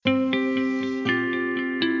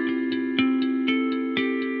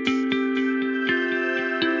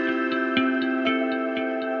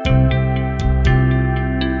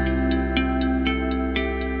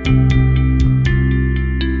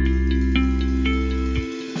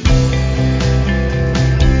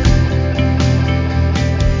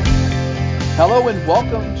Hello and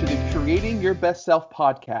welcome to the Creating Your Best Self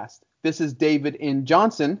podcast. This is David N.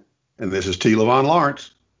 Johnson. And this is Lavon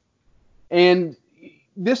Lawrence. And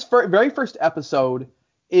this very first episode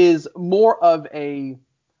is more of a,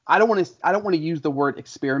 I don't want to use the word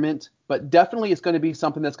experiment, but definitely it's going to be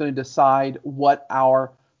something that's going to decide what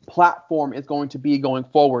our platform is going to be going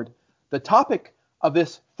forward. The topic of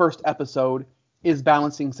this first episode is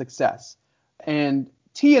balancing success. And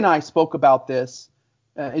T and I spoke about this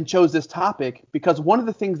and chose this topic because one of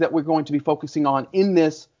the things that we're going to be focusing on in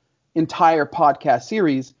this entire podcast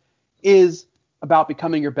series is about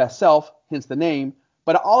becoming your best self, hence the name,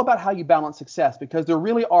 but all about how you balance success, because there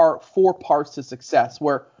really are four parts to success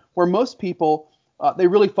where most people, they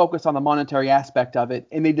really focus on the monetary aspect of it,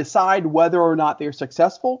 and they decide whether or not they're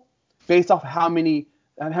successful based off how many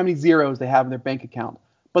zeros they have in their bank account.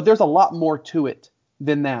 But there's a lot more to it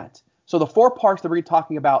than that. So the four parts that we're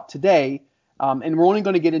talking about today, and we're only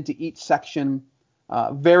going to get into each section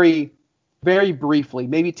very, very briefly,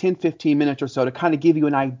 maybe 10, 15 minutes or so to kind of give you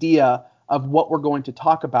an idea of what we're going to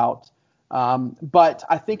talk about. But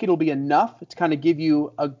I think it'll be enough to kind of give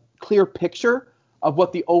you a clear picture of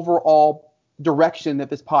what the overall direction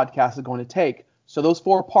that this podcast is going to take. So those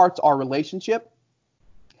four parts are relationship,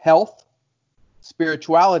 health,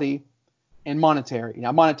 spirituality, and monetary.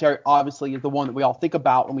 Now, monetary obviously is the one that we all think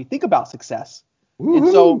about when we think about success. Woo-hoo.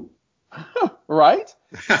 And so, right?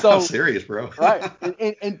 So I'm serious, bro. Right.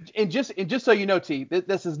 And just so you know, T,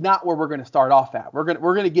 this is not where we're going to start off at. We're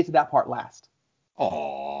going to get to that part last.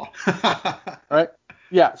 Aw. Right?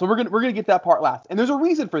 Yeah. So we're going to get that part last. And there's a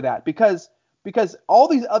reason for that because all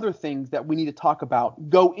these other things that we need to talk about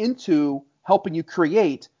go into helping you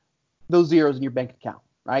create those zeros in your bank account,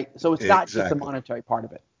 right? So it's not just the monetary part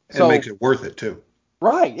of it. So, it makes it worth it too.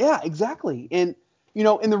 Right. Yeah, exactly. And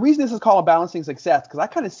and the reason this is called balancing success, because I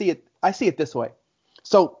kind of see it this way.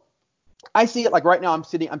 So I see it like right now I'm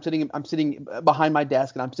sitting behind my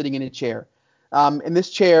desk and I'm sitting in a chair. In this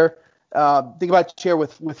chair, think about a chair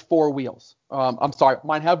with four wheels. I'm sorry,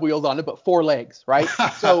 mine have wheels on it, but four legs, right?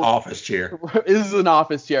 So office chair. This is an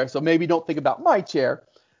office chair, so maybe don't think about my chair.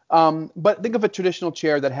 But think of a traditional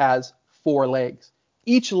chair that has four legs.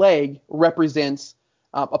 Each leg represents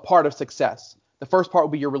a part of success. The first part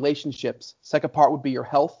would be your relationships. Second part would be your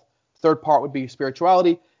health. Third part would be your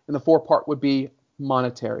spirituality. And the fourth part would be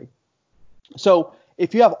monetary. So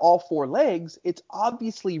if you have all four legs, it's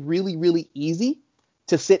obviously really, really easy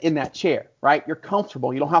to sit in that chair, right? You're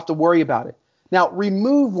comfortable. You don't have to worry about it. Now,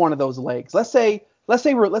 remove one of those legs. Let's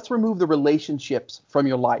remove the relationships from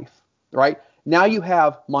your life, right? Now you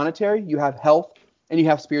have monetary, you have health, and you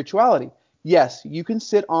have spirituality. Yes, you can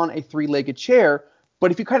sit on a three-legged chair, but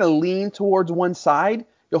if you kind of lean towards one side,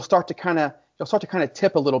 you'll start to kind of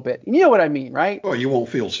tip a little bit. You know what I mean, right? Well, you won't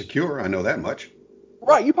feel secure. I know that much.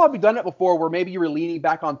 Right. You've probably done it before where maybe you were leaning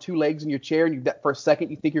back on two legs in your chair and for a second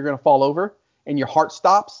you think you're going to fall over and your heart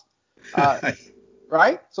stops.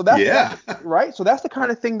 Right. So that's right. So that's the kind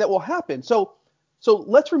of thing that will happen. So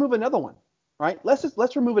let's remove another one. Right.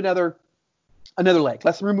 Let's remove another leg.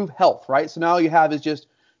 Let's remove health. Right. So now all you have is just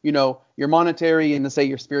your monetary and, let's say,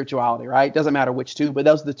 your spirituality, right? Doesn't matter which two, but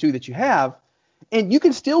those are the two that you have. And you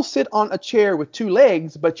can still sit on a chair with two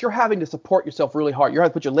legs, but you're having to support yourself really hard. You have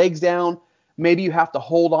to put your legs down. Maybe you have to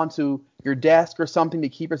hold onto your desk or something to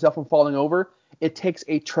keep yourself from falling over. It takes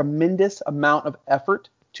a tremendous amount of effort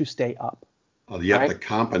to stay up. Oh, you have to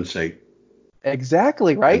compensate.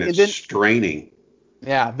 Exactly, right? And it's straining.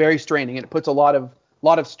 Yeah, very straining. And it puts a lot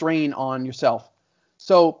of strain on yourself.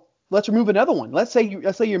 So let's remove another one. Let's say you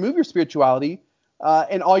remove your spirituality,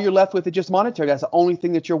 and all you're left with is just monetary. That's the only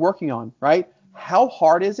thing that you're working on, right? How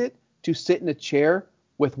hard is it to sit in a chair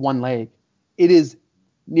with one leg? It is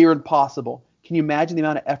near impossible. Can you imagine the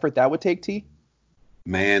amount of effort that would take, T?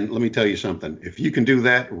 Man, let me tell you something. If you can do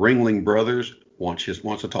that, Ringling Brothers wants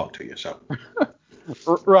to talk to you. So,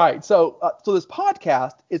 right. So this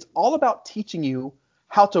podcast is all about teaching you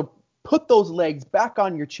how to put those legs back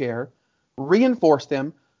on your chair, reinforce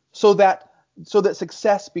them, so that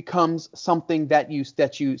success becomes something that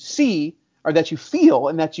you see or that you feel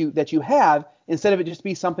and that you have, instead of it just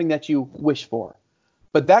be something that you wish for.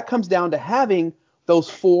 But that comes down to having those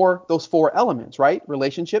four elements, right?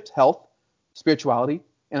 Relationships, health, spirituality,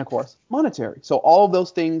 and of course, monetary. So all of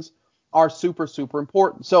those things are super, super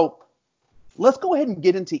important. So let's go ahead and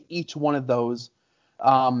get into each one of those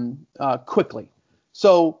quickly.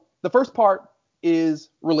 So the first part is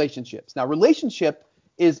relationships. Now, relationship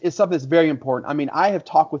is something that's very important. I mean, I have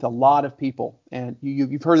talked with a lot of people, and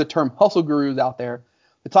you've heard the term hustle gurus out there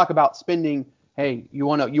that talk about spending, hey, you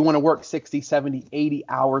want to work 60, 70, 80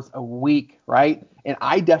 hours a week, right? And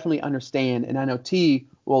I definitely understand, and I know T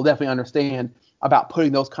will definitely understand about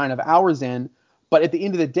putting those kind of hours in. But at the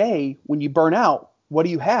end of the day, when you burn out, what do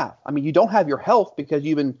you have? I mean, you don't have your health because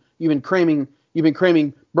you've been cramming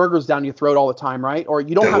burgers down your throat all the time, right? Or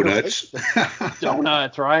you don't have your Donuts,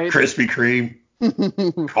 donuts, right? Krispy Kreme,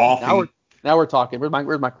 now we're coffee, now we're talking. Where's my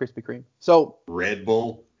Krispy Kreme? So Red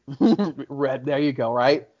Bull. red, there you go,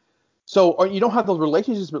 right? So or you don't have those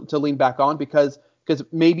relationships to lean back on because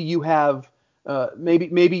maybe you have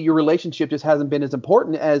maybe your relationship just hasn't been as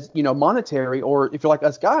important as monetary, or if you're like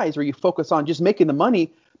us guys where you focus on just making the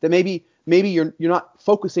money, that maybe you're not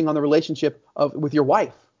focusing on the relationship with your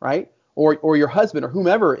wife, right? Or your husband or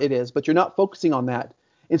whomever it is, but you're not focusing on that.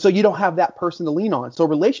 And so you don't have that person to lean on. So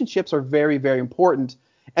relationships are very, very important.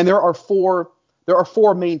 And there are four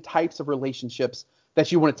main types of relationships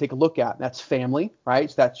that you want to take a look at. That's family, right?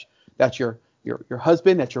 So that's your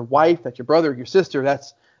husband, that's your wife, that's your brother, your sister,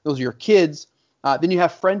 those are your kids. Then you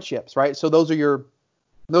have friendships, right? So those are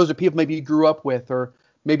people maybe you grew up with, or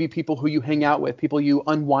maybe people who you hang out with, people you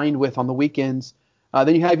unwind with on the weekends.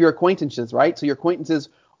 Then you have your acquaintances, right? So your acquaintances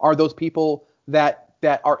are those people that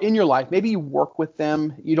are in your life. Maybe you work with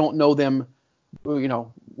them, you don't know them,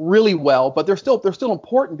 really well, but they're still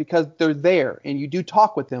important because they're there and you do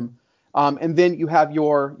talk with them. And then you have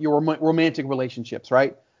your romantic relationships,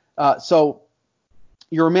 right? So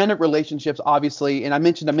your romantic relationships, obviously, and I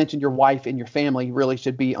mentioned your wife and your family really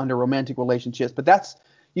should be under romantic relationships, but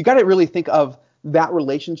you got to really think of that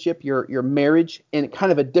relationship, your marriage, in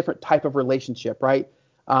kind of a different type of relationship, right?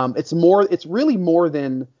 It's really more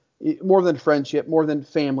than friendship, more than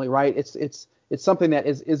family, right? It's something that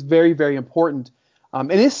is very, very important.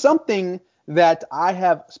 And it's something that I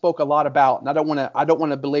have spoke a lot about, and I don't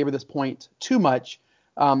want to belabor this point too much.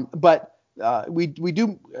 But we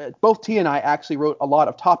do both T and I actually wrote a lot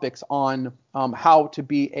of topics on how to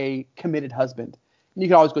be a committed husband. And you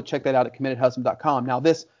can always go check that out at committedhusband.com. Now,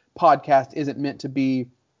 this podcast isn't meant to be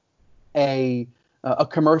a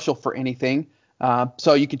commercial for anything,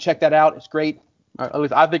 so you can check that out. It's great. At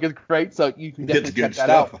least I think it's great. So you can definitely check that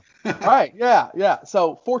out. All right. Yeah.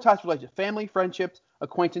 So 4 types of relationships: family, friendships,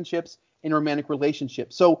 acquaintanceships, and romantic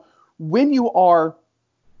relationships. So when you are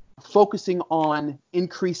focusing on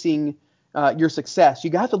increasing your success,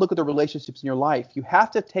 you have to look at the relationships in your life. You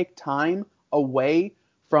have to take time away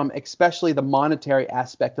from especially the monetary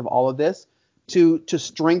aspect of all of this to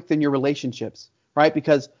strengthen your relationships, right?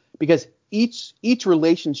 Because each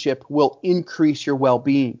relationship will increase your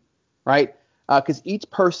well-being, right? Because each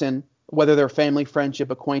person, whether they're family, friendship,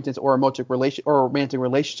 acquaintance, or a romantic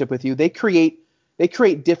relationship with you, they create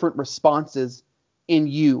different responses in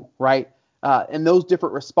you, right? And those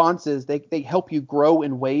different responses, they help you grow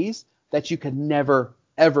in ways that you could never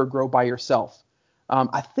ever grow by yourself.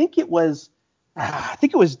 I think it was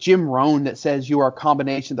Jim Rohn that says you are a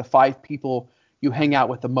combination of the 5 people you hang out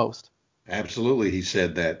with the most. Absolutely, he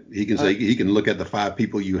said that. He can look at the 5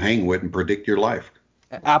 people you hang with and predict your life.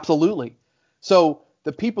 Absolutely. So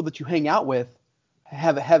the people that you hang out with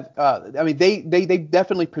they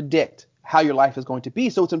definitely predict how your life is going to be.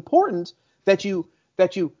 So it's important that you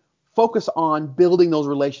focus on building those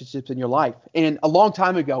relationships in your life. And a long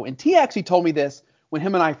time ago, and T actually told me this when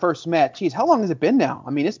him and I first met. Geez, how long has it been now?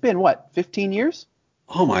 I mean, it's been what, 15 years?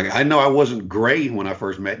 Oh my God, I know I wasn't gray when I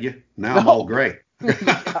first met you. Now I'm No. all gray.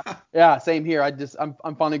 Yeah, same here.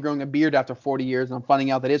 I'm finally growing a beard after 40 years, and I'm finding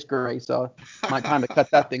out that it's gray, so it's my time to cut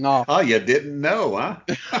that thing off. Oh, you didn't know, huh?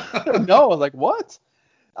 No, I was like, what?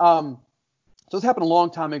 So this happened a long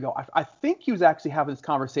time ago. I think he was actually having this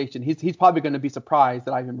conversation. He's probably going to be surprised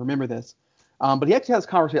that I even remember this. But he actually has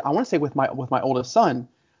this conversation, I want to say with my oldest son.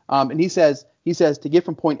 And he says to get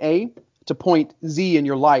from point A to point Z in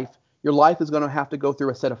your life is going to have to go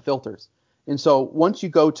through a set of filters. And so once you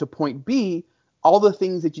go to point B, all the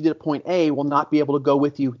things that you did at point A will not be able to go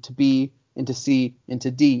with you to B and to C and to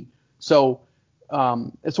D. So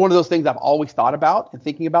it's one of those things I've always thought about and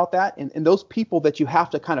thinking about that. And those people that you have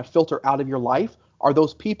to kind of filter out of your life are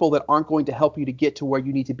those people that aren't going to help you to get to where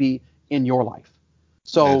you need to be in your life.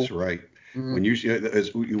 So that's right. When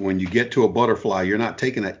you get to a butterfly, you're not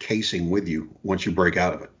taking that casing with you once you break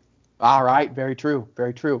out of it. All right. Very true.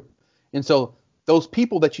 Very true. And so those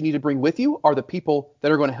people that you need to bring with you are the people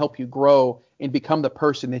that are going to help you grow and become the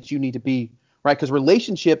person that you need to be, right? Because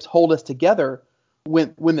relationships hold us together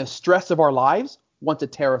when the stress of our lives want to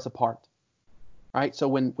tear us apart, right? So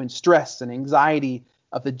when stress and anxiety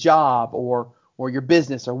of the job or your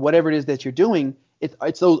business or whatever it is that you're doing,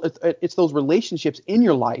 it's those relationships in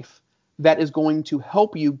your life that is going to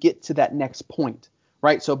help you get to that next point,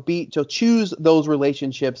 right? So choose those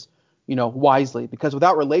relationships, wisely, because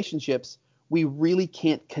without relationships, we really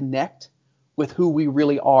can't connect with who we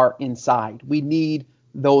really are inside. We need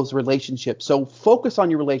those relationships. So focus on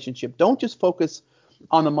your relationship. Don't just focus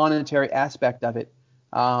on the monetary aspect of it.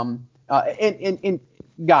 And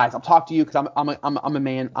guys, I'm talking to you because I'm a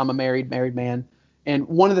man. I'm a married man. And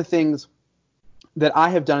one of the things that I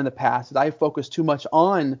have done in the past is I have focused too much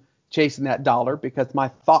on chasing that dollar because my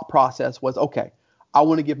thought process was, okay, I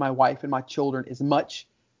want to give my wife and my children as much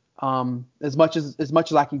as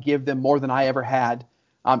I can give them, more than I ever had.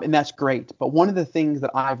 And that's great. But one of the things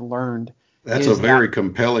that I've learned That's a very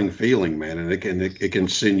compelling feeling, man, and it can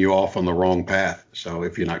send you off on the wrong path. So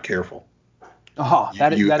if you're not careful,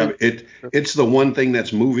 it's the one thing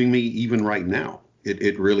that's moving me even right now.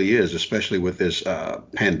 It really is, especially with this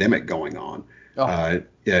pandemic going on.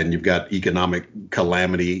 And you've got economic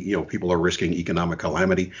calamity. People are risking economic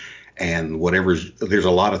calamity, and there's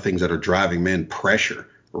a lot of things that are driving men pressure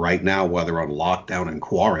right now while they're on lockdown and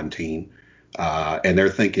quarantine. And they're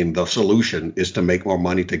thinking the solution is to make more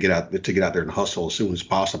money to get out there and hustle as soon as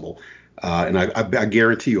possible. And I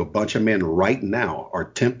guarantee you a bunch of men right now are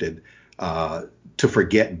tempted to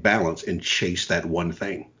forget balance and chase that one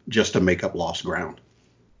thing just to make up lost ground.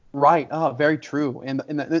 Right. Very true. And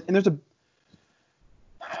there's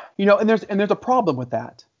a problem with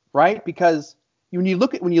that, right? Because when you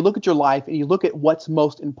look at your life and you look at what's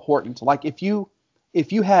most important, like if you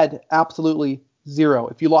had absolutely zero,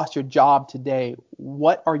 if you lost your job today,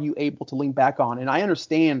 what are you able to lean back on? And I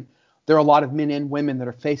understand there are a lot of men and women that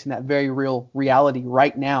are facing that very real reality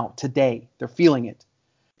right now, today. They're feeling it.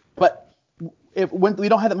 But when we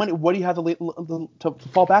don't have that money, what do you have to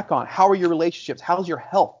fall back on? How are your relationships? How's your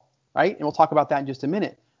health, right? And we'll talk about that in just a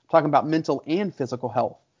minute. I'm talking about mental and physical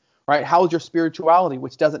health, right? How's your spirituality,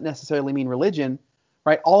 which doesn't necessarily mean religion,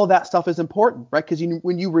 right? All of that stuff is important, right? Because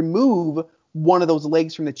when you remove one of those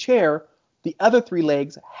legs from the chair, the other three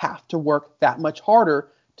legs have to work that much harder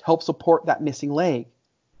to help support that missing leg.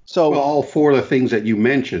 So all four of the things that you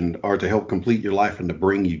mentioned are to help complete your life and to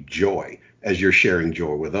bring you joy as you're sharing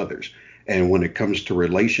joy with others. And when it comes to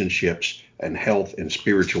relationships and health and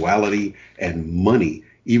spirituality and money,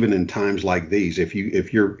 even in times like these, if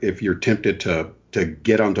you're tempted to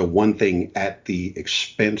get onto one thing at the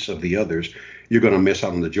expense of the others, you're going to miss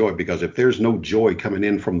out on the joy. Because if there's no joy coming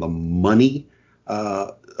in from the money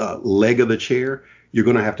leg of the chair, you're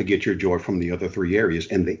going to have to get your joy from the other three areas.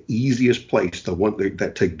 And the easiest place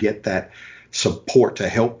to get that support to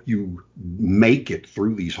help you make it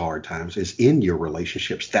through these hard times is in your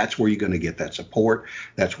relationships. That's where you're going to get that support.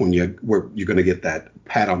 That's where you're going to get that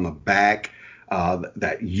pat on the back,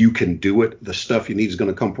 that you can do it. The stuff you need is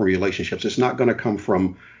going to come from relationships. It's not going to come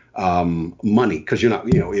from money, because you're not,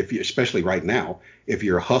 especially right now, if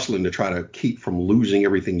you're hustling to try to keep from losing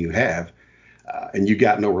everything you have, and you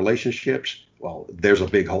got no relationships, well, there's a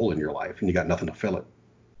big hole in your life and you got nothing to fill it.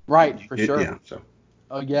 Right, for sure. Yeah. So.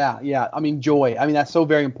 Oh yeah. I mean, joy. I mean, that's so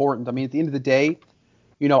very important. I mean, at the end of the day,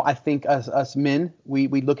 I think us men, we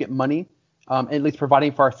look at money, at least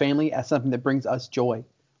providing for our family, as something that brings us joy,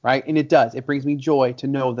 right? And it does. It brings me joy to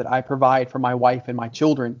know that I provide for my wife and my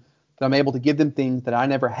children, that I'm able to give them things that I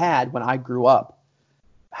never had when I grew up.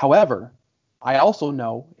 However, I also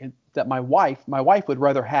know that my wife would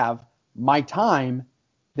rather have my time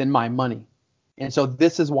than my money. And so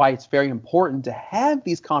this is why it's very important to have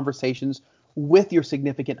these conversations with your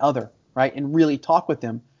significant other, right? And really talk with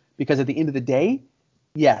them, because at the end of the day,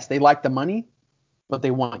 yes, they like the money, but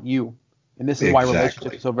they want you. And this is why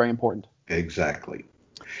relationships are so very important. Exactly.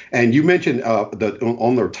 And you mentioned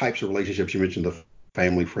on their types of relationships, you mentioned the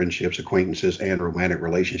family, friendships, acquaintances, and romantic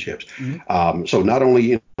relationships. Mm-hmm. So not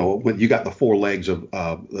only, when you got the four legs of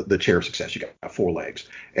the chair of success, you got four legs,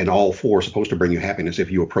 and all four are supposed to bring you happiness if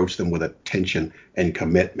you approach them with attention and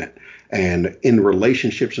commitment. And in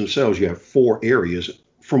relationships themselves, you have four areas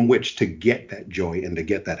from which to get that joy and to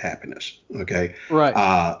get that happiness. Okay.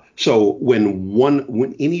 Right. So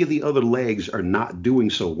when any of the other legs are not doing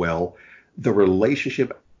so well, the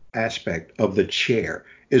relationship aspect of the chair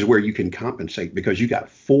is where you can compensate, because you got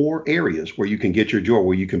four areas where you can get your joy,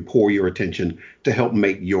 where you can pour your attention to help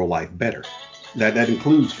make your life better. That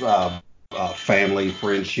includes family,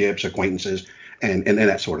 friendships, acquaintances, and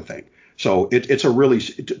that sort of thing. So it's a really,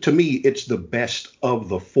 to me, it's the best of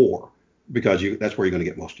the four, because that's where you're going to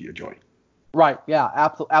get most of your joy. Right. Yeah.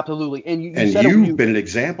 Absolutely. And you've been an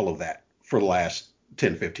example of that for the last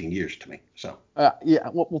 10, 15 years to me. So. Yeah.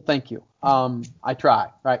 Well, thank you. I try.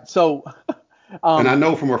 Right. So. And I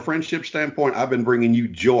know from a friendship standpoint, I've been bringing you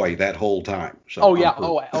joy that whole time. So oh yeah.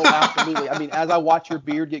 Oh, absolutely. I mean, as I watch your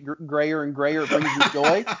beard get grayer and grayer, it brings me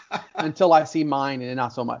joy until I see mine, and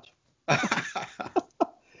not so much. But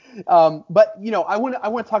I want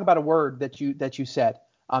to talk about a word that you said,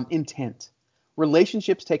 intent.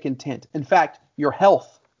 relationships take intent. In fact, your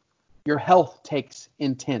health takes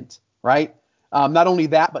intent, right? Not only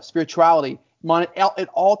that, but spirituality, it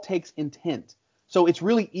all takes intent. So it's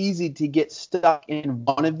really easy to get stuck in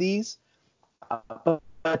one of these,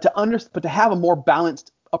 but to have a more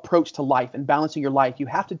balanced approach to life and balancing your life, you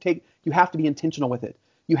have to be intentional with it.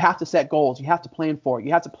 You have to set goals. You have to plan for it.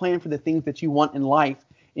 You have to plan for the things that you want in life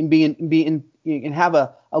and and have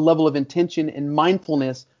a level of intention and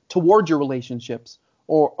mindfulness towards your relationships,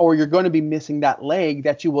 or you're going to be missing that leg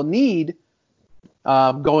that you will need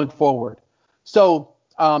going forward. So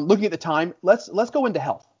looking at the time, let's go into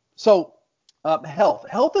health. So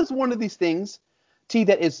health is one of these things, T,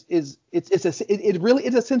 that it really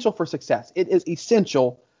is essential for success. It is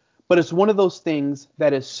essential, but it's one of those things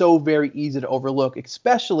that is so very easy to overlook,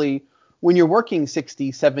 especially when you're working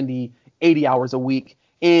 60, 70, 80 hours a week.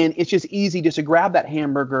 And it's just easy just to grab that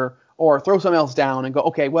hamburger or throw something else down and go,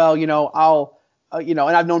 okay, well, I'll, and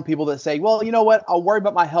I've known people that say, well, you know what, I'll worry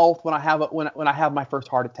about my health when I have my first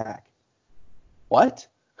heart attack. What?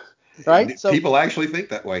 Right? So people actually think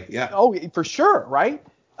that way. Yeah. Oh, for sure, right?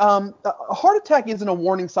 A heart attack isn't a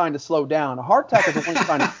warning sign to slow down. A heart attack is a warning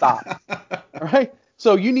sign to stop. Right?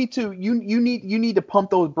 So you need to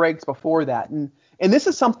pump those brakes before that. And this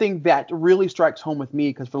is something that really strikes home with me,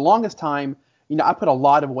 because for the longest time, I put a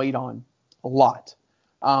lot of weight on, a lot.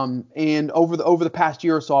 And over the past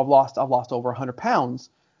year or so, I've lost over 100 pounds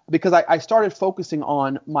because I started focusing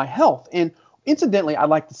on my health. And incidentally, I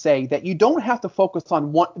like to say that you don't have to focus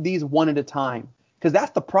on these one at a time, because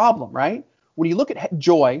that's the problem, right? When you look at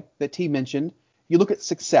joy that T mentioned, you look at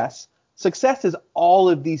success. Success is all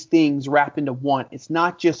of these things wrapped into one. It's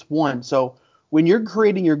not just one. So when you're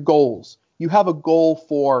creating your goals, you have a goal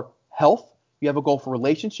for health, you have a goal for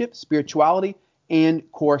relationships, spirituality, and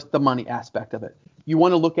of course the money aspect of it. You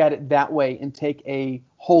want to look at it that way and take a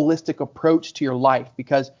holistic approach to your life,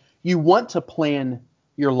 because you want to plan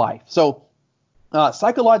your life. So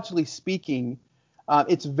psychologically speaking,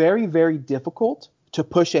 it's very, very difficult to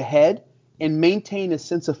push ahead and maintain a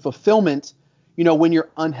sense of fulfillment, when you're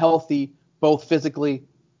unhealthy, both physically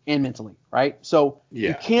and mentally, right? So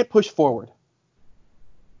You can't push forward.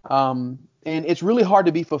 And it's really hard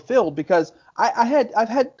to be fulfilled, because I've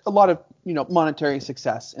had a lot of, monetary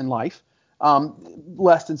success in life,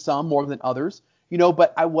 less than some, more than others,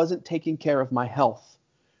 but I wasn't taking care of my health.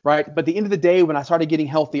 Right. But at the end of the day, when I started getting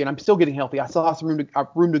healthy, and I'm still getting healthy, I still have some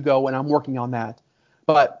room to go, and I'm working on that.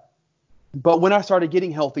 But when I started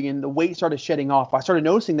getting healthy and the weight started shedding off, I started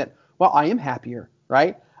noticing that, well, I am happier.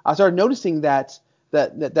 Right. I started noticing that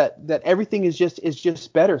everything is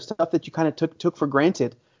just better, stuff that you kind of took for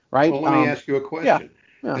granted. Right. Well, let me ask you a question.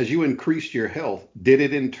 Yeah. As you increased your health, did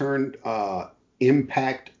it in turn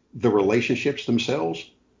impact the relationships themselves?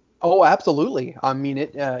 Oh, absolutely. I mean,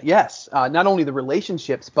 yes. Not only the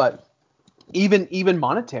relationships, but even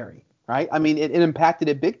monetary, right? I mean, it impacted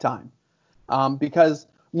it big time. Because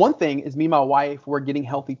one thing is, me and my wife were getting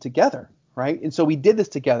healthy together, right? And so we did this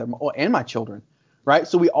together, and my children, right?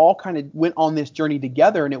 So we all kind of went on this journey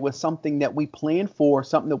together, and it was something that we planned for,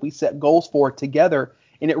 something that we set goals for together,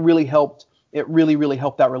 and it really helped. It really, really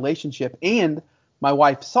helped that relationship. And my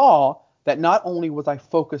wife saw that not only was I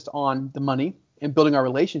focused on the money and building our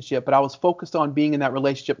relationship, but I was focused on being in that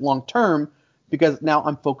relationship long term, because now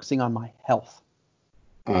I'm focusing on my health.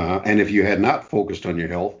 And if you had not focused on your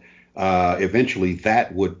health, eventually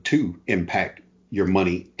that would too impact your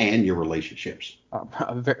money and your relationships.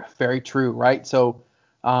 Very, very true, right? So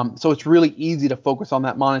it's really easy to focus on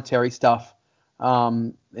that monetary stuff,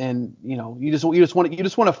 and you just want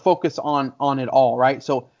to focus on it all, right?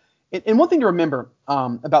 So, and one thing to remember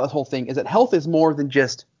about this whole thing is that health is more than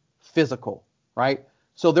just physical, right?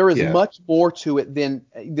 So there is much more to it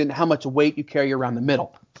than how much weight you carry around the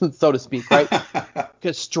middle, so to speak, right?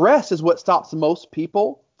 Because stress is what stops most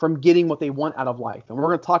people from getting what they want out of life. And we're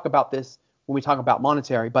going to talk about this when we talk about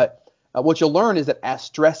monetary. But what you'll learn is that as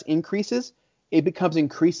stress increases, it becomes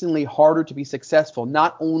increasingly harder to be successful,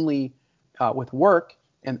 not only with work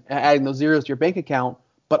and adding those zeros to your bank account,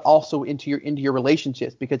 but also into your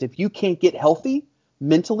relationships. Because if you can't get healthy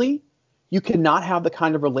mentally, you cannot have the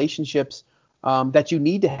kind of relationships that you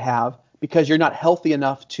need to have, because you're not healthy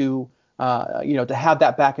enough to have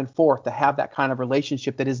that back and forth, to have that kind of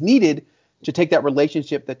relationship that is needed to take that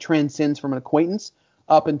relationship that transcends from an acquaintance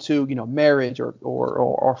up into marriage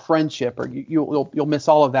or friendship, or you'll miss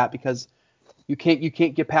all of that because you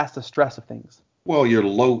can't get past the stress of things. Well, you're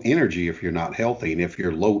low energy if you're not healthy. And if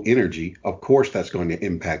you're low energy, of course, that's going to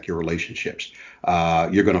impact your relationships.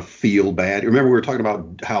 You're going to feel bad. Remember, we were talking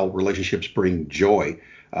about how relationships bring joy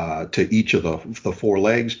to each of the four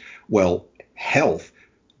legs. Well, health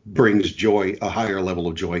brings joy, a higher level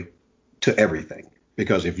of joy to everything.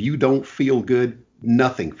 Because if you don't feel good,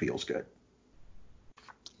 nothing feels good.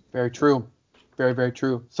 Very true. Very, very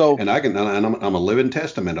true. So, And I'm a living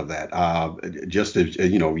testament of that. Just as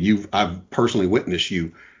I've personally witnessed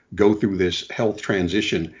you go through this health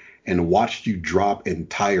transition and watched you drop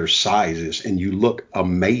entire sizes, and you look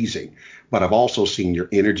amazing. But I've also seen your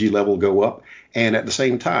energy level go up. And at the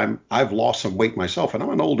same time, I've lost some weight myself, and I'm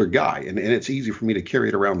an older guy, and it's easy for me to carry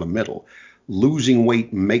it around the middle. Losing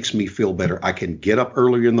weight makes me feel better. I can get up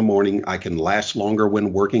earlier in the morning. I can last longer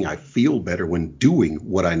when working. I feel better when doing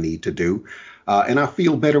what I need to do. And I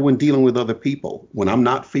feel better when dealing with other people. When I'm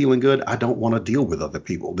not feeling good, I don't want to deal with other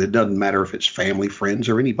people. It doesn't matter if it's family, friends,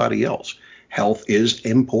 or anybody else. Health is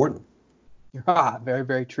important. very,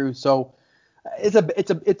 very true. So,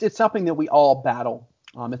 it's something that we all battle.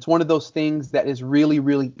 It's one of those things that is really,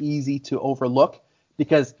 really easy to overlook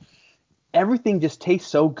because everything just tastes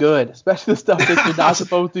so good, especially the stuff that you're not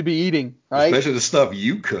supposed to be eating, right? Especially the stuff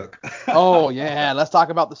you cook. Oh yeah, let's talk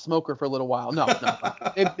about the smoker for a little while. No,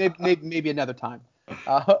 maybe another time.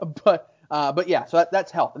 But yeah, so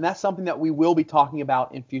that's health, and that's something that we will be talking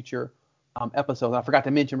about in future episodes. I forgot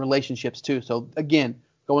to mention relationships too. So again,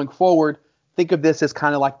 going forward, think of this as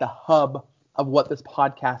kind of like the hub of what this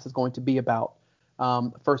podcast is going to be about.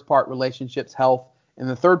 First part, relationships, health, and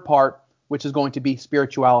the third part, which is going to be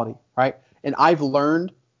spirituality, right? And I've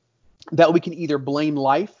learned that we can either blame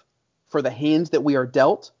life for the hands that we are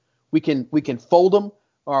dealt, we can fold them,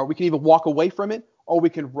 or we can even walk away from it, or we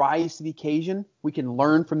can rise to the occasion, we can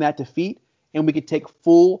learn from that defeat, and we can take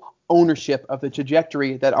full ownership of the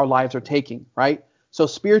trajectory that our lives are taking, right? So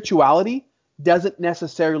spirituality doesn't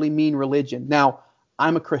necessarily mean religion. Now,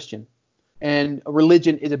 I'm a Christian, and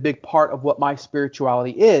religion is a big part of what my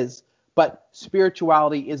spirituality is, but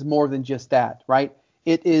spirituality is more than just that, right?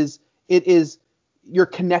 It is your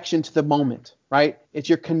connection to the moment, right? It's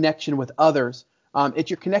your connection with others. It's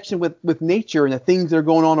your connection with nature and the things that are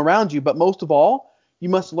going on around you. But most of all, you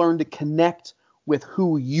must learn to connect with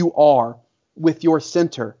who you are, with your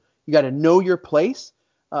center. You got to know your place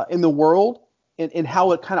in the world and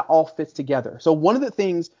how it kind of all fits together. So one of the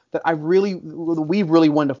things that we've really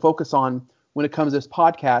wanted to focus on when it comes to this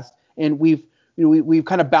podcast, and we've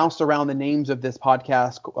kind of bounced around the names of this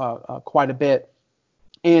podcast quite a bit.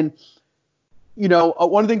 And,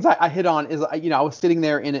 one of the things I hit on is, I was sitting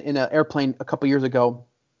there in an airplane a couple years ago,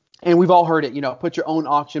 and we've all heard it, put your own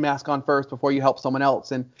oxygen mask on first before you help someone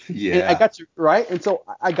else. And I got to, right. And so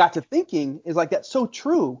I got to thinking, is like, that's so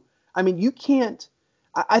true. I mean, you can't,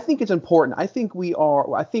 I think it's important. I think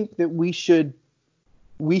that we should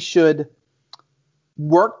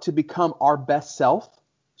work to become our best self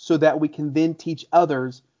so that we can then teach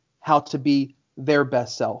others how to be their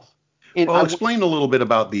best self. And Well, explain a little bit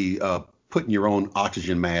about the putting your own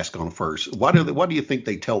oxygen mask on first. Why do you think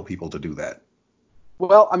they tell people to do that?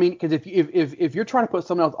 Well, I mean, because if you're trying to put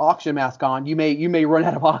someone else's oxygen mask on, you may run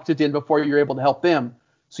out of oxygen before you're able to help them.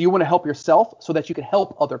 So you want to help yourself so that you can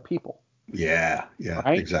help other people. Yeah,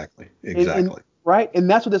 right? exactly. Right, and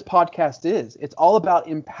that's what this podcast is. It's all about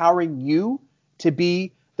empowering you to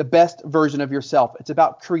be the best version of yourself. It's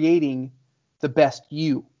about creating the best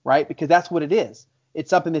you, right? Because that's what it is. It's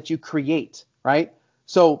something that you create, right?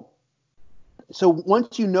 So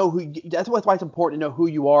once you know that's why it's important to know who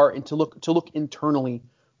you are and to look internally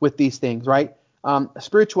with these things, right?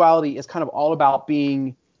 Spirituality is kind of all about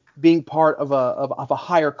being part of a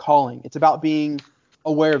higher calling. It's about being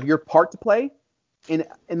aware of your part to play in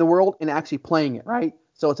the world and actually playing it, right?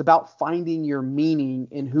 So it's about finding your meaning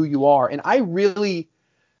in who you are. And I'm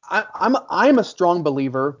a strong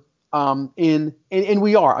believer in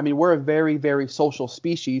we are. I mean, we're a very, very social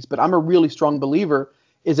species, but I'm a really strong believer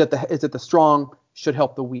is that the strong should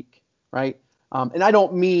help the weak, right? And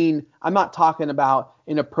I'm not talking about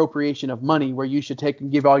an appropriation of money where you should take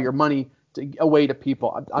and give all your money away to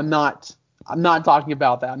people. I'm not talking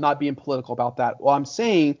about that. I'm not being political about that. What I'm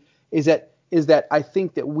saying is that I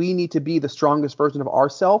think that we need to be the strongest version of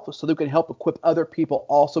ourselves so that we can help equip other people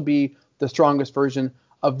also be the strongest version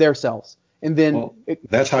of their selves. And then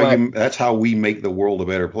that's how we make the world a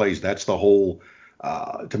better place. That's the whole,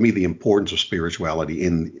 to me, the importance of spirituality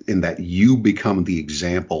in that you become the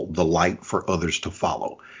example, the light for others to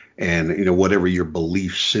follow. And, whatever your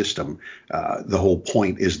belief system, the whole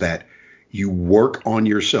point is that you work on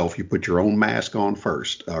yourself. You put your own mask on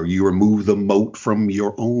first, or you remove the mote from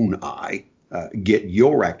your own eye. Get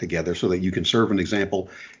your act together so that you can serve an example,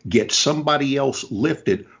 get somebody else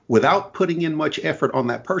lifted without putting in much effort on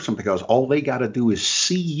that person, because all they got to do is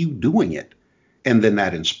see you doing it. And then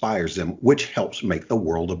that inspires them, which helps make the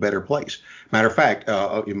world a better place. Matter of fact,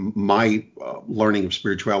 my learning of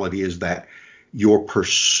spirituality is that you're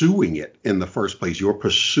pursuing it in the first place. You're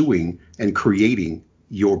pursuing and creating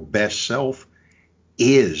your best self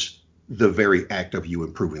is the very act of you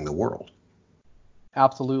improving the world.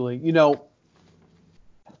 Absolutely.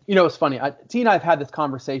 It's funny. T and I have had this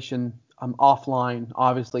conversation offline.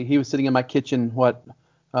 Obviously, he was sitting in my kitchen.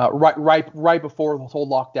 Right before the whole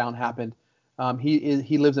lockdown happened.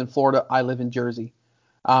 He lives in Florida. I live in Jersey.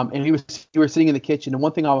 And we were sitting in the kitchen. And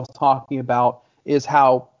one thing I was talking about is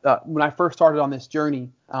how when I first started on this journey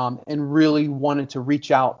and really wanted to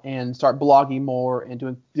reach out and start blogging more and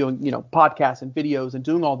doing podcasts and videos and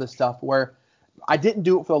doing all this stuff, where I didn't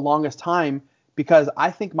do it for the longest time because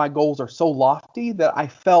I think my goals are so lofty that I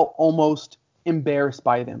felt almost embarrassed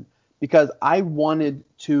by them, because I wanted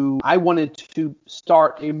to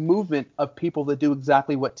start a movement of people that do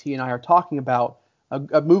exactly what T and I are talking about,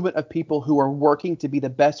 a movement of people who are working to be the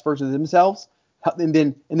best version of themselves, and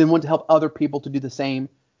then want to help other people to do the same,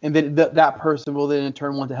 and then that person will then in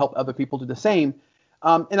turn want to help other people do the same.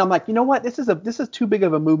 And I'm like, you know what, this is too big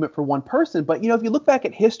of a movement for one person. But if you look back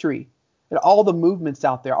at history, at all the movements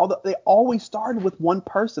out there, they always started with one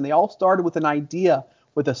person. They all started with an idea,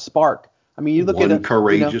 with a spark. I mean, you look at one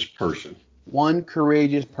courageous person. One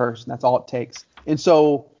courageous person. That's all it takes. And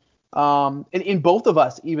so, and both of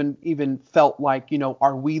us even felt like,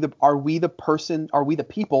 are we the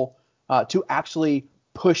people to actually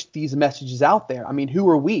push these messages out there? I mean, who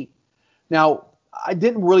are we? Now, I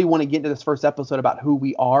didn't really want to get into this first episode about who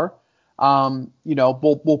we are.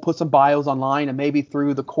 We'll put some bios online, and maybe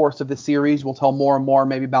through the course of the series, we'll tell more and more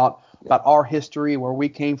maybe about our history, where we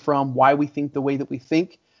came from, why we think the way that we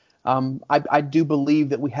think. I do believe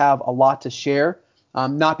that we have a lot to share,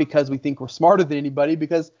 not because we think we're smarter than anybody,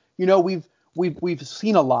 because we've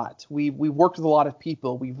seen a lot. We've worked with a lot of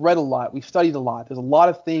people. We've read a lot. We've studied a lot. There's a lot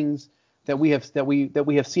of things that we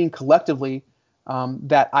have seen collectively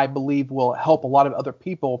that I believe will help a lot of other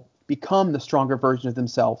people become the stronger version of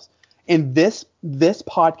themselves. And this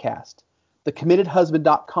podcast,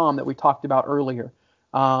 thecommittedhusband.com that we talked about earlier,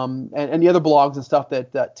 and the other blogs and stuff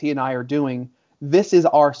that T and I are doing, this is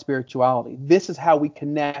our spirituality. This is how we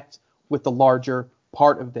connect with the larger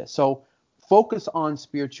part of this. So focus on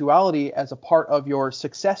spirituality as a part of your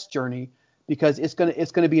success journey, because it's going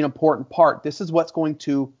to be an important part. This is what's going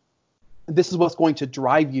to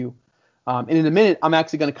drive you. And in a minute, I'm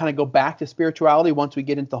actually going to kind of go back to spirituality once we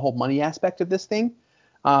get into the whole money aspect of this thing.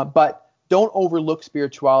 But don't overlook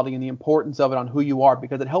spirituality and the importance of it on who you are,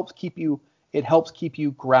 because it helps keep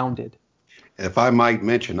you grounded. If I might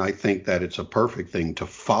mention, I think that it's a perfect thing to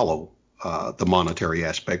follow the monetary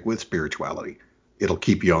aspect with spirituality. It'll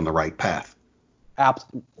keep you on the right path.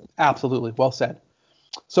 Absolutely. Well said.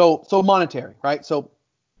 So monetary, right? So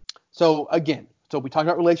again, we talked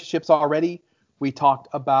about relationships already. We talked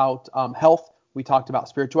about health. We talked about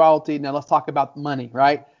spirituality. Now let's talk about money,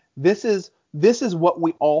 right? This is what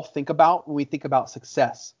we all think about when we think about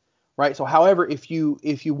success, right? So however, if you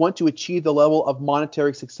want to achieve the level of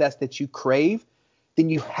monetary success that you crave, then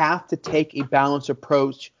you have to take a balanced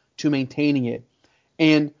approach to maintaining it.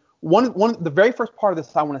 And the very first part of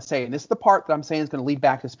this I want to say, and this is the part that I'm saying is going to lead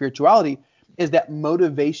back to spirituality, is that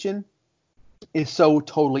motivation is so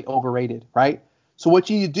totally overrated, right? So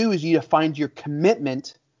what you need to do is you need to find your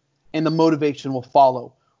commitment, and the motivation will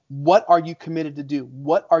follow. What are you committed to do?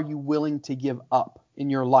 What are you willing to give up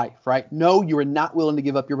in your life, right? No, you are not willing to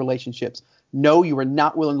give up your relationships. No, you are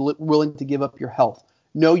not willing to give up your health.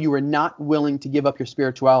 No, you are not willing to give up your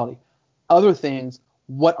spirituality. Other things,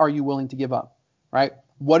 what are you willing to give up, right?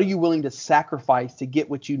 What are you willing to sacrifice to get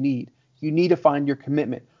what you need? You need to find your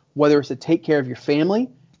commitment, whether it's to take care of your family.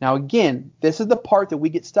 Now, again, this is the part that we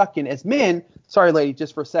get stuck in as men. Sorry, lady,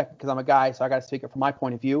 just for a second, because I'm a guy, so I got to speak up from my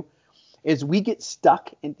point of view. Is we get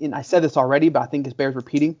stuck, and I said this already, but I think it bears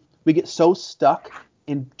repeating. We get so stuck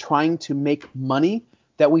in trying to make money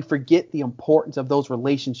that we forget the importance of those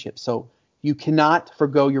relationships. So you cannot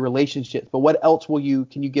forgo your relationships, but what else can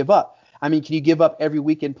you give up? I mean, can you give up every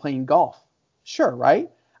weekend playing golf? Sure, right?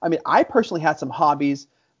 I mean, I personally had some hobbies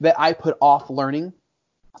that I put off learning,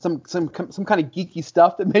 some kind of geeky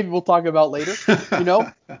stuff that maybe we'll talk about later,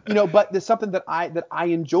 but there's something that I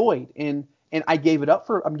enjoyed, and I gave it up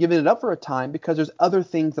I'm giving it up for a time because there's other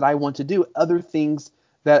things that I want to do, other things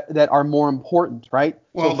that are more important, right?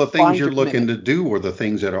 Well, so the things you're looking to do are the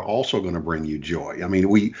things that are also going to bring you joy. I mean,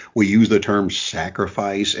 we use the term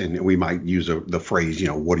sacrifice, and we might use the phrase,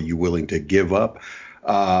 what are you willing to give up?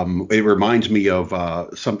 It reminds me of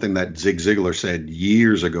something that Zig Ziglar said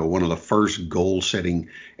years ago, one of the first goal-setting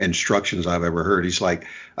instructions I've ever heard. He's like,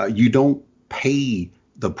 you don't pay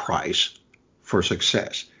the price for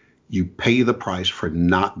success. You pay the price for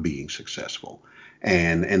not being successful.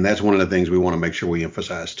 And that's one of the things we want to make sure we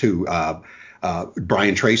emphasize too.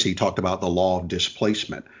 Brian Tracy talked about the law of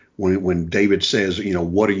displacement. When David says,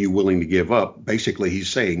 what are you willing to give up? Basically, he's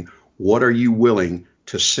saying, what are you willing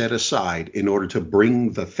to set aside in order to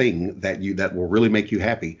bring the thing that will really make you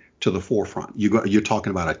happy to the forefront? You're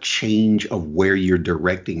talking about a change of where you're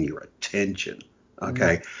directing your attention.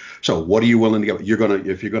 Okay. Mm-hmm. So what are you willing to give?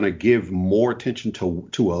 If you're gonna give more attention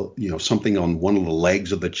to something on one of the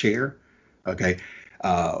legs of the chair, okay.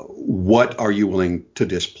 What are you willing to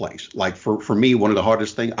displace? Like for me, one of the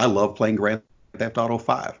hardest things, I love playing Grand Theft Auto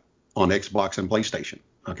 5 on Xbox and PlayStation.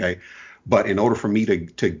 Okay. But in order for me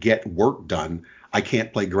to get work done, I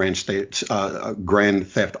can't play Grand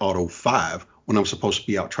Theft Auto 5 when I'm supposed to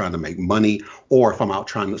be out trying to make money, or if I'm out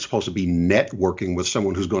supposed to be networking with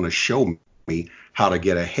someone who's going to show me how to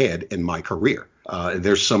get ahead in my career.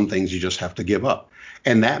 There's some things you just have to give up.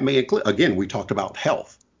 And that may include, again, we talked about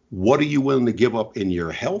health. What are you willing to give up in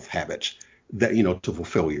your health habits that, to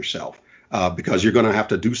fulfill yourself? Because you're going to have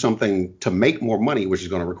to do something to make more money, which is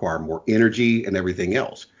going to require more energy and everything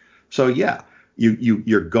else. So yeah,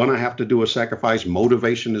 you're going to have to do a sacrifice.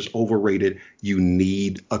 Motivation is overrated. You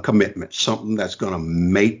need a commitment, something that's going to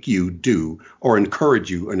make you do or encourage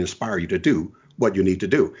you and inspire you to do what you need to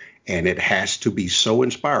do. And it has to be so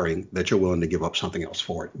inspiring that you're willing to give up something else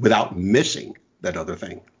for it without missing that other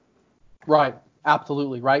thing. Right.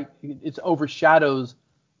 Absolutely. Right. It overshadows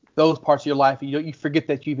those parts of your life. You forget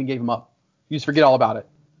that you even gave them up. You just forget all about it.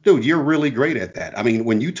 Dude, you're really great at that. I mean,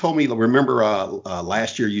 when you told me, remember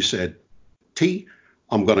last year you said, T,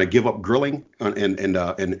 I'm going to give up grilling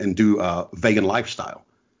and do vegan lifestyle.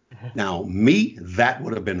 Now, me, that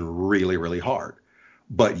would have been really, really hard.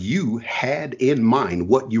 But you had in mind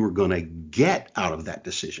what you were going to get out of that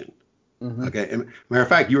decision. Mm-hmm. Okay. And matter of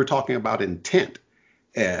fact, you were talking about intent.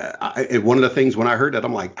 One of the things when I heard that,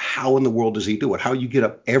 I'm like, how in the world does he do it? How you get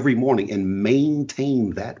up every morning and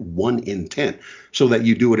maintain that one intent so that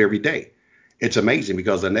you do it every day? It's amazing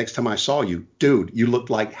because the next time I saw you, dude, you looked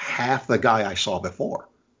like half the guy I saw before,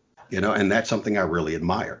 and that's something I really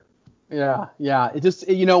admire. Yeah. It just,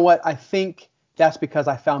 what? I think that's because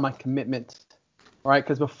I found my commitment, right?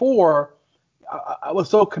 Because before I was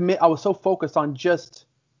so focused on just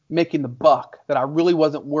making the buck that I really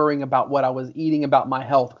wasn't worrying about what I was eating, about my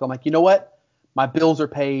health. I'm like, you know what? My bills are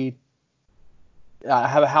paid. I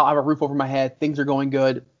have a roof over my head. Things are going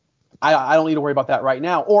good. I don't need to worry about that right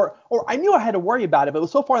now. Or I knew I had to worry about it, but it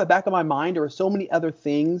was so far in the back of my mind. There were so many other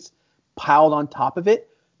things piled on top of it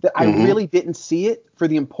that I really didn't see it for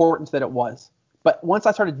the importance that it was. But once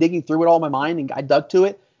I started digging through it all in my mind and I dug to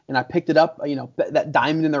it and I picked it up, that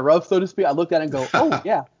diamond in the rough, so to speak, I looked at it and go, oh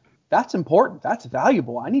yeah, that's important. That's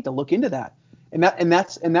valuable. I need to look into that. And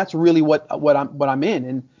that's really what I'm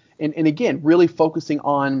in. And again, really focusing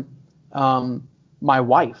on my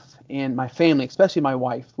wife and my family, especially my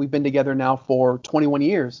wife. We've been together now for 21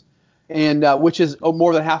 years, and which is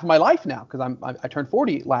more than half of my life now because I turned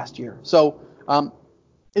 40 last year. So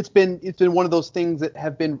it's been one of those things that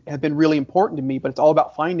have been really important to me. But it's all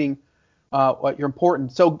about finding what you're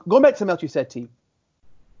important. So going back to something else you said, T,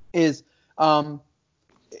 is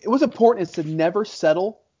it was important is to never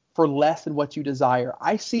settle for less than what you desire.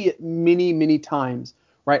 I see it many, many times,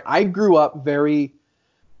 right? I grew up very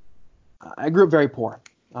poor.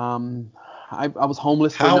 I was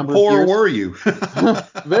homeless for a number of years. How poor were you?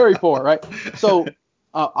 Very poor, right? So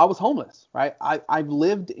I was homeless, right? I've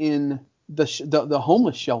lived in the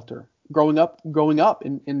homeless shelter growing up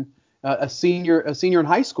in a senior in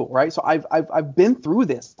high school, right? So I've been through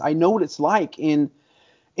this. I know what it's like. And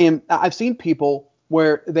I've seen people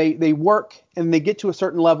where they work and they get to a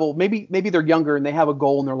certain level. Maybe they're younger and they have a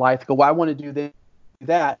goal in their life. Go, well, I want to do this,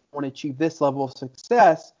 that. I want to achieve this level of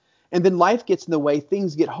success. And then life gets in the way,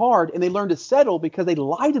 things get hard, and they learn to settle because they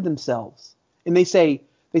lie to themselves. And they say,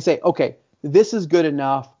 okay, this is good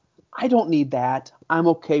enough. I don't need that. I'm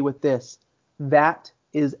okay with this. That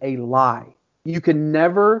is a lie. You can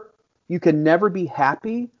never be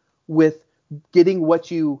happy with getting what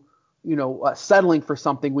settling for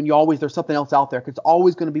something when there's something else out there. Because it's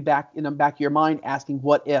always going to be back in the back of your mind asking,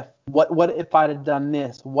 what if I'd have done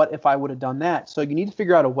this? What if I would have done that? So you need to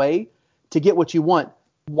figure out a way to get what you want.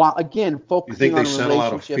 While again focusing on a relationship. You think they settle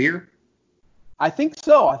out of fear? I think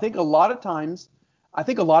so. I think a lot of times,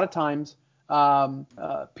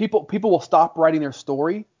 people will stop writing their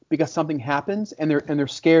story because something happens and they're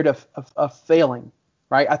scared of failing,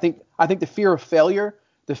 right? I think the fear of failure,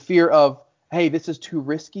 the fear of, hey, this is too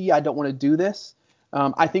risky, I don't want to do this,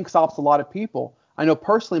 I think stops a lot of people. I know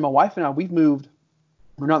personally, my wife and I, we've moved.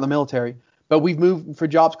 We're not in the military, But we've moved for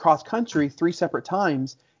jobs cross country 3 separate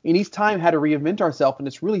times, and each time had to reinvent ourselves, and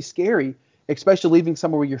it's really scary, especially leaving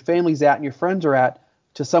somewhere where your family's at and your friends are at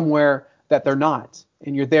to somewhere that they're not,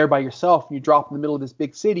 and you're there by yourself, and you drop in the middle of this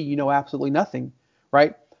big city, you know absolutely nothing,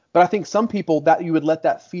 right? But I think some people that you would let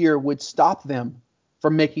that fear would stop them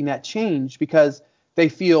from making that change because they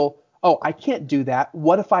feel, oh, I can't do that.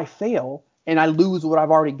 What if I fail and I lose what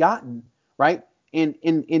I've already gotten, right? And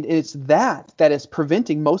it's that is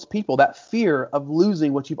preventing most people. That fear of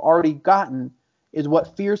losing what you've already gotten is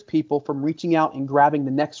what fears people from reaching out and grabbing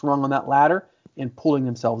the next rung on that ladder and pulling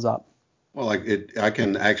themselves up. Well, I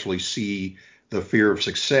can actually see the fear of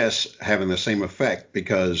success having the same effect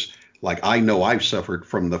because, like, I know I've suffered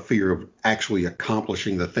from the fear of actually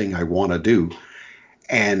accomplishing the thing I want to do.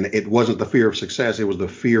 And it wasn't the fear of success. It was the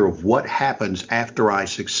fear of what happens after I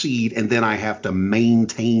succeed. And then I have to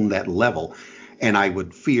maintain that level. And I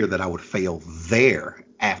would fear that I would fail there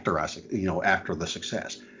after after the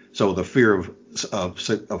success. So the fear of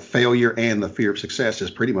failure and the fear of success is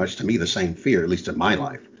pretty much to me the same fear, at least in my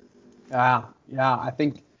life. Yeah. I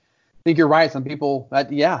think you're right. Some people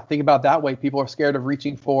think about it that way. People are scared of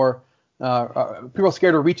reaching the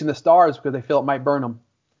stars because they feel it might burn them.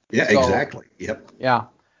 Yeah, So, exactly. Yep. Yeah.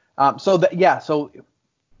 So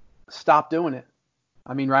stop doing it.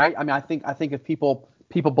 I mean, right? I mean, I think if people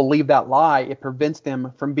believe that lie, it prevents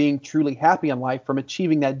them from being truly happy in life, from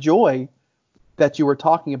achieving that joy that you were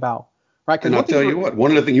talking about, right? And I'll tell you what,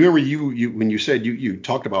 one of the things, you remember you when you said you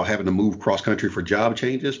talked about having to move cross country for job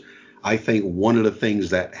changes. I think one of the things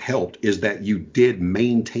that helped is that you did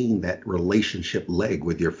maintain that relationship leg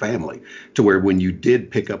with your family to where when you did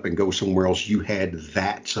pick up and go somewhere else, you had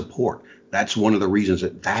that support. That's one of the reasons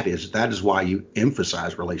that is why you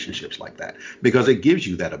emphasize relationships like that, because it gives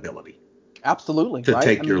you that ability. Absolutely. To Right?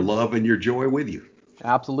 take your love and your joy with you.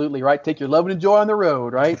 Absolutely. Right. Take your love and joy on the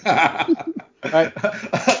road. Right. Right.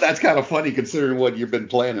 That's kind of funny considering what you've been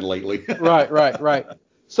planning lately. Right.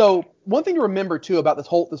 So one thing to remember too about this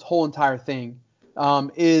whole entire thing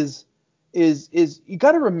is you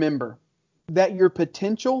got to remember that your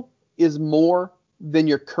potential is more than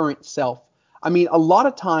your current self. I mean, a lot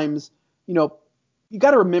of times, you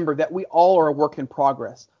got to remember that we all are a work in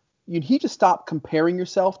progress. You need to stop comparing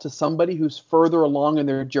yourself to somebody who's further along in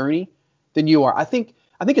their journey than you are. I think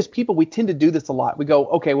as people, we tend to do this a lot. We go,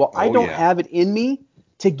 okay, well, I don't have it in me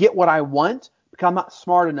to get what I want because I'm not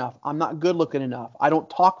smart enough. I'm not good looking enough. I don't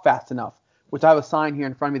talk fast enough, which I have a sign here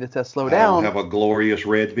in front of me that says slow down. I don't have a glorious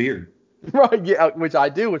red beard. Right, yeah, which I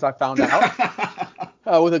do, which I found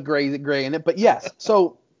out with a gray in it. But yes,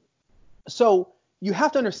 so you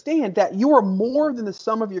have to understand that you are more than the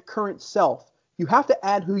sum of your current self. You have to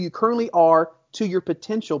add who you currently are to your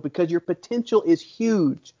potential because your potential is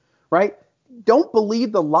huge, right? Don't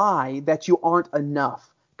believe the lie that you aren't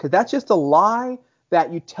enough, because that's just a lie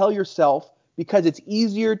that you tell yourself because it's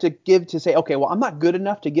easier to say, okay, well, I'm not good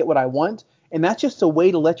enough to get what I want. And that's just a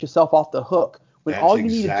way to let yourself off the hook. When That's all you need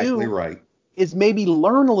to exactly do right. is maybe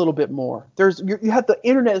learn a little bit more. You have the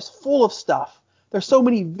internet is full of stuff. There's so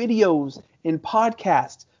many videos and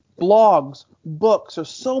podcasts, blogs, books. There's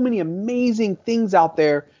so many amazing things out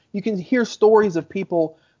there. You can hear stories of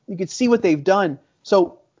people. You can see what they've done.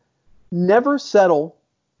 So never settle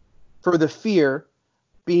for the fear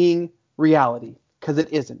being reality, because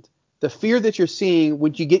it isn't. The fear that you're seeing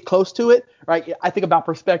when you get close to it, right? I think about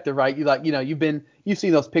perspective, right? You've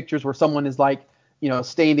seen those pictures where someone is like,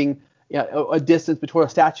 standing a distance between a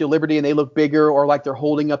Statue of Liberty and they look bigger, or like they're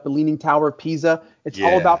holding up the Leaning Tower of Pisa. It's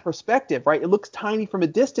all about perspective, right? It looks tiny from a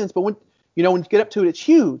distance, but when you get up to it, it's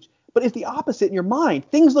huge. But it's the opposite in your mind.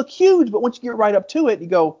 Things look huge, but once you get right up to it, you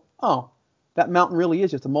go, oh, that mountain really is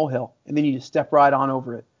just a molehill. And then you just step right on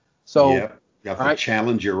over it. So, you have to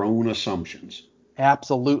challenge your own assumptions.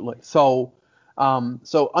 Absolutely. So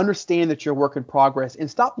understand that you're a work in progress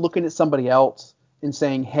and stop looking at somebody else and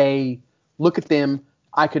saying, hey, look at them.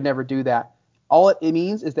 I could never do that. All it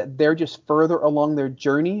means is that they're just further along their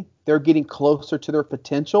journey. They're getting closer to their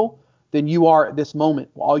potential than you are at this moment.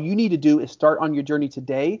 All you need to do is start on your journey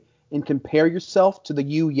today and compare yourself to the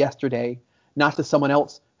you yesterday, not to someone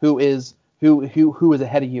else who is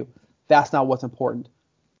ahead of you. That's not what's important.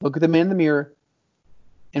 Look at the man in the mirror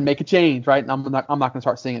and make a change, right? And I'm not going to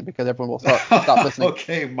start singing because everyone will stop listening.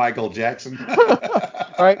 Okay, Michael Jackson.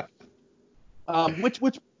 Right. Which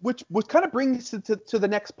kind of brings us to the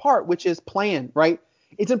next part, which is plan, right?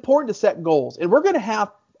 It's important to set goals, and we're going to have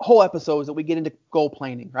whole episodes that we get into goal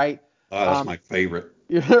planning, right? That's my favorite.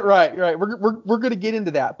 Right. We're going to get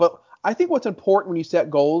into that, but I think what's important when you set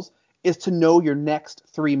goals is to know your next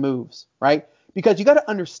 3 moves, right? Because you got to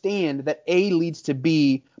understand that A leads to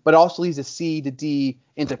B, but also leads to C to D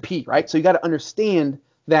and to P, right? So you got to understand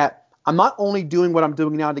that I'm not only doing what I'm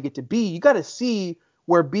doing now to get to B, you got to see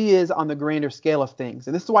where B is on the grander scale of things.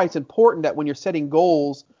 And this is why it's important that when you're setting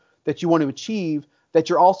goals that you want to achieve, that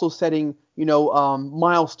you're also setting,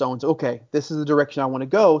 milestones. Okay, this is the direction I want to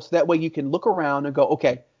go. So that way you can look around and go,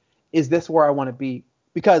 okay, is this where I want to be?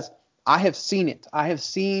 Because I have seen it. I have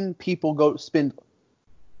seen people go spend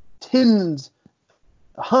hundreds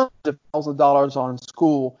of thousands of dollars on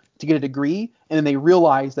school to get a degree, and then they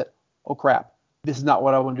realize that, oh crap, this is not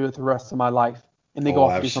what I want to do with the rest of my life, and they go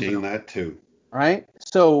off to do something else. I've seen that too. Right?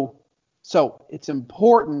 So it's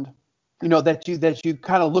important, that you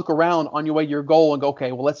kind of look around on your way to your goal and go,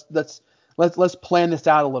 okay, well let's plan this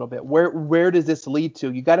out a little bit. Where does this lead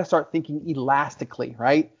to? You got to start thinking elastically,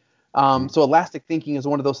 right? So elastic thinking is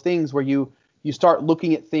one of those things where you start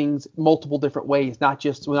looking at things multiple different ways, not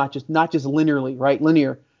just linearly, right?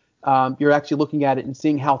 Linear. You're actually looking at it and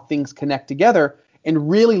seeing how things connect together,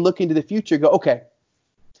 and really look into the future. Go, okay,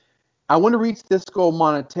 I want to reach this goal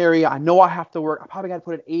monetary. I know I have to work. I probably got to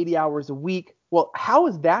put in 80 hours a week. Well, how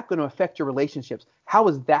is that going to affect your relationships? How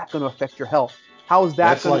is that going to affect your health? How is that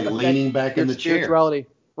That's going like to leaning affect back your in the chair. spirituality?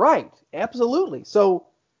 Right. Absolutely. So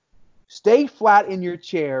stay flat in your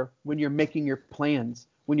chair when you're making your plans,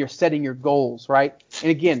 when you're setting your goals, right?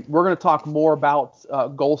 And again, we're going to talk more about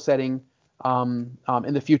goal setting in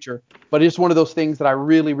the future, but it's one of those things that I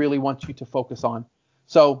really, really want you to focus on.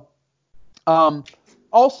 So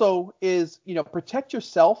also is, protect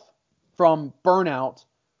yourself from burnout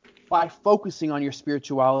by focusing on your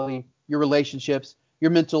spirituality, your relationships, your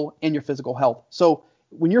mental, and your physical health. So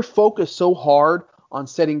when you're focused so hard on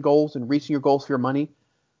setting goals and reaching your goals for your money,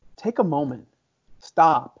 take a moment,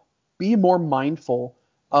 stop, be more mindful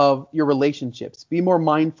of your relationships, be more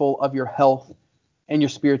mindful of your health and your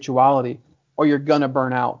spirituality, or you're going to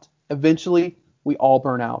burn out. Eventually, we all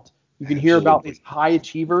burn out. You can hear about these high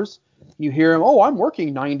achievers. You hear them, oh, I'm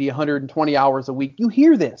working 90, 120 hours a week. You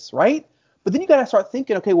hear this, right? But then you got to start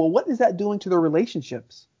thinking, okay, well, what is that doing to their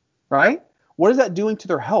relationships, right? What is that doing to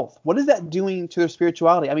their health? What is that doing to their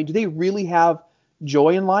spirituality? I mean, do they really have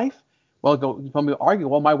joy in life? Well, you probably argue,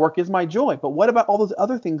 well, my work is my joy. But what about all those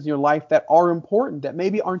other things in your life that are important, that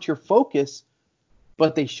maybe aren't your focus,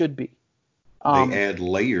 but they should be? They add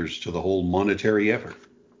layers to the whole monetary effort.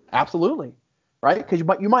 Absolutely. Right? Because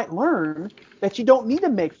you might learn that you don't need to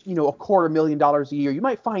make, $250,000 a year. You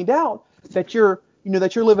might find out that you're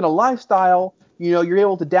living a lifestyle, you're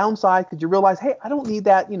able to downsize because you realize, hey, I don't need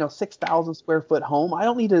that, 6,000 square foot home. I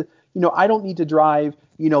don't need to drive,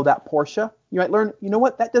 that Porsche. You might learn,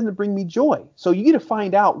 what, that doesn't bring me joy. So you need to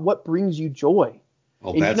find out what brings you joy.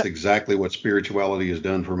 Well, that's exactly what spirituality has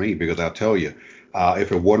done for me, because I'll tell you,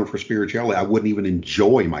 if it wasn't for spirituality, I wouldn't even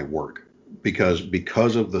enjoy my work, because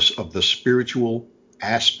of the spiritual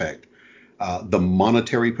aspect. The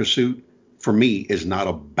monetary pursuit for me is not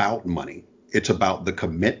about money. It's about the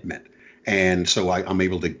commitment. And so I'm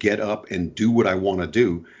able to get up and do what I want to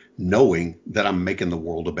do, knowing that I'm making the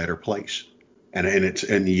world a better place.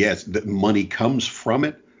 And yes, the money comes from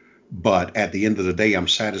it. But at the end of the day, I'm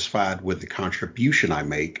satisfied with the contribution I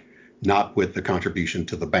make, not with the contribution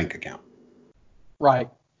to the bank account. Right.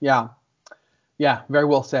 Yeah. Yeah. Very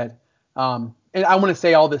well said. And I want to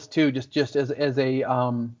say all this too, just as a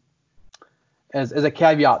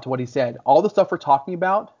caveat to what he said. All the stuff we're talking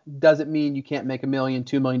about doesn't mean you can't make $1 million,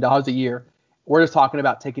 $2 million a year. We're just talking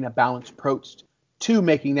about taking a balanced approach to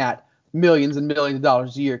making that millions and millions of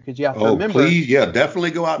dollars a year, because you have to remember. Please, yeah,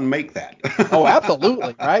 definitely go out and make that. Oh,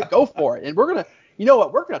 absolutely, right? Go for it. And we're gonna,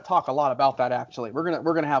 we're gonna talk a lot about that. Actually, we're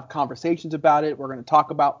gonna have conversations about it. We're gonna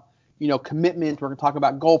talk about, commitment. We're gonna talk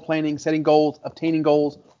about goal planning, setting goals, obtaining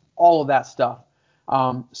goals, all of that stuff.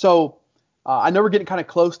 I know we're getting kind of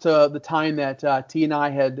close to the time that T and I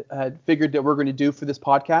had figured that we're going to do for this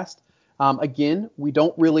podcast. Again, we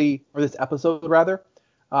don't really, or this episode rather.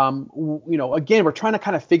 Again, we're trying to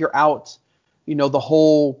kind of figure out, the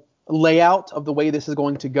whole layout of the way this is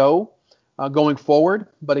going to go going forward.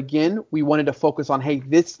 But again, we wanted to focus on, hey,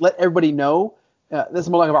 let everybody know. This is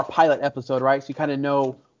more like our pilot episode, right? So you kind of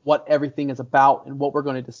know what everything is about and what we're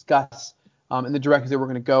going to discuss and the directions that we're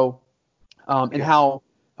going to go and how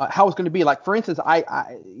it's going to be. Like, for instance,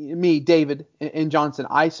 me, David, and Johnson,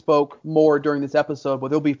 I spoke more during this episode, but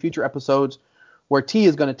there'll be future episodes where T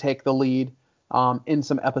is going to take the lead in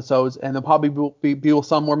some episodes, and there'll probably be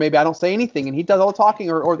some where maybe I don't say anything and he does all the talking,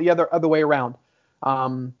 or the other way around.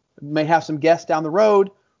 May have some guests down the road,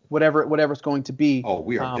 whatever it's going to be. Oh,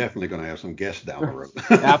 we are definitely going to have some guests down the road.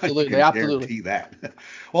 Absolutely, I can absolutely. guarantee that.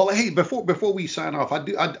 Well, hey, before we sign off,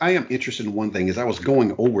 I am interested in one thing. As I was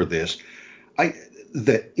going over this, I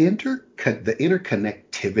the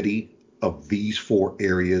interconnectivity of these four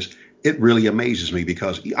areas, it really amazes me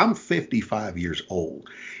because I'm 55 years old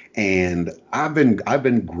and I've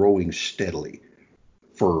been growing steadily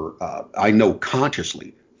for I know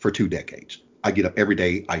consciously for 2 decades. I get up every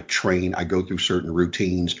day, I train, I go through certain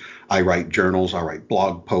routines, I write journals, I write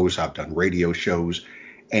blog posts, I've done radio shows,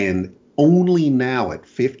 and only now at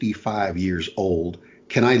 55 years old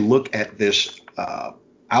can I look at this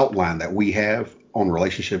outline that we have on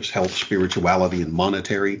relationships, health, spirituality, and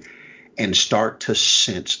monetary, and start to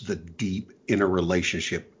sense the deep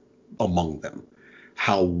interrelationship among them.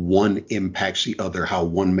 How one impacts the other, how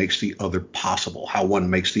one makes the other possible, how one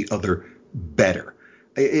makes the other better.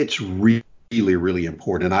 It's really, really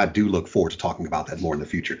important. And I do look forward to talking about that more in the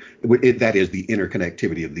future. That is the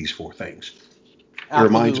interconnectivity of these four things. It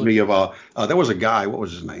reminds Absolutely. me of there was a guy, what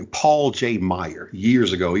was his name? Paul J. Meyer.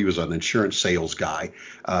 Years ago, he was an insurance sales guy,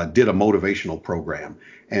 did a motivational program.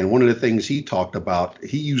 And one of the things he talked about,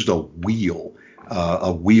 he used a wheel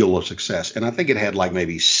of success. And I think it had like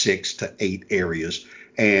maybe 6 to 8 areas.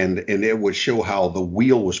 And it would show how the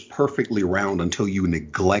wheel was perfectly round until you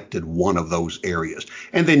neglected one of those areas.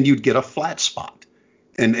 And then you'd get a flat spot.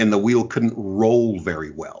 And the wheel couldn't roll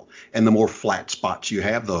very well. And the more flat spots you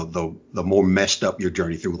have, the more messed up your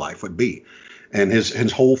journey through life would be. And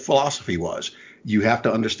his whole philosophy was you have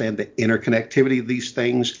to understand the interconnectivity of these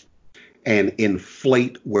things and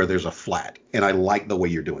inflate where there's a flat. And I like the way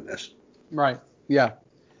you're doing this. Right. Yeah.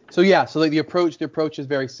 So the approach is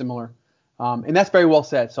very similar, and that's very well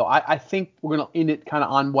said. So I think we're going to end it kind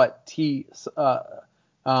of on what T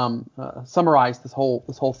summarized this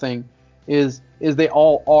whole thing is they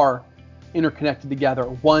all are interconnected together.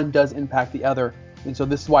 One does impact the other, and so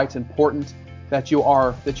this is why it's important that you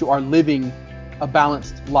are living a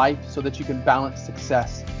balanced life so that you can balance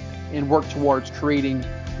success and work towards creating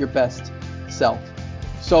your best self.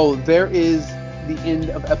 So there is the end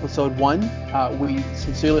of episode 1. We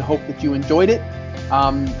sincerely hope that you enjoyed it.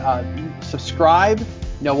 Subscribe.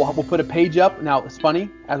 We'll put a page up. Now it's funny,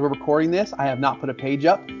 as we're recording this, I have not put a page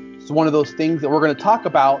up. It's one of those things that we're going to talk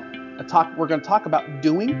about. We're going to talk about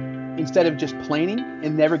doing instead of just planning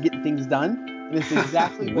and never getting things done. And this is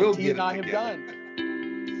exactly what T and I have done.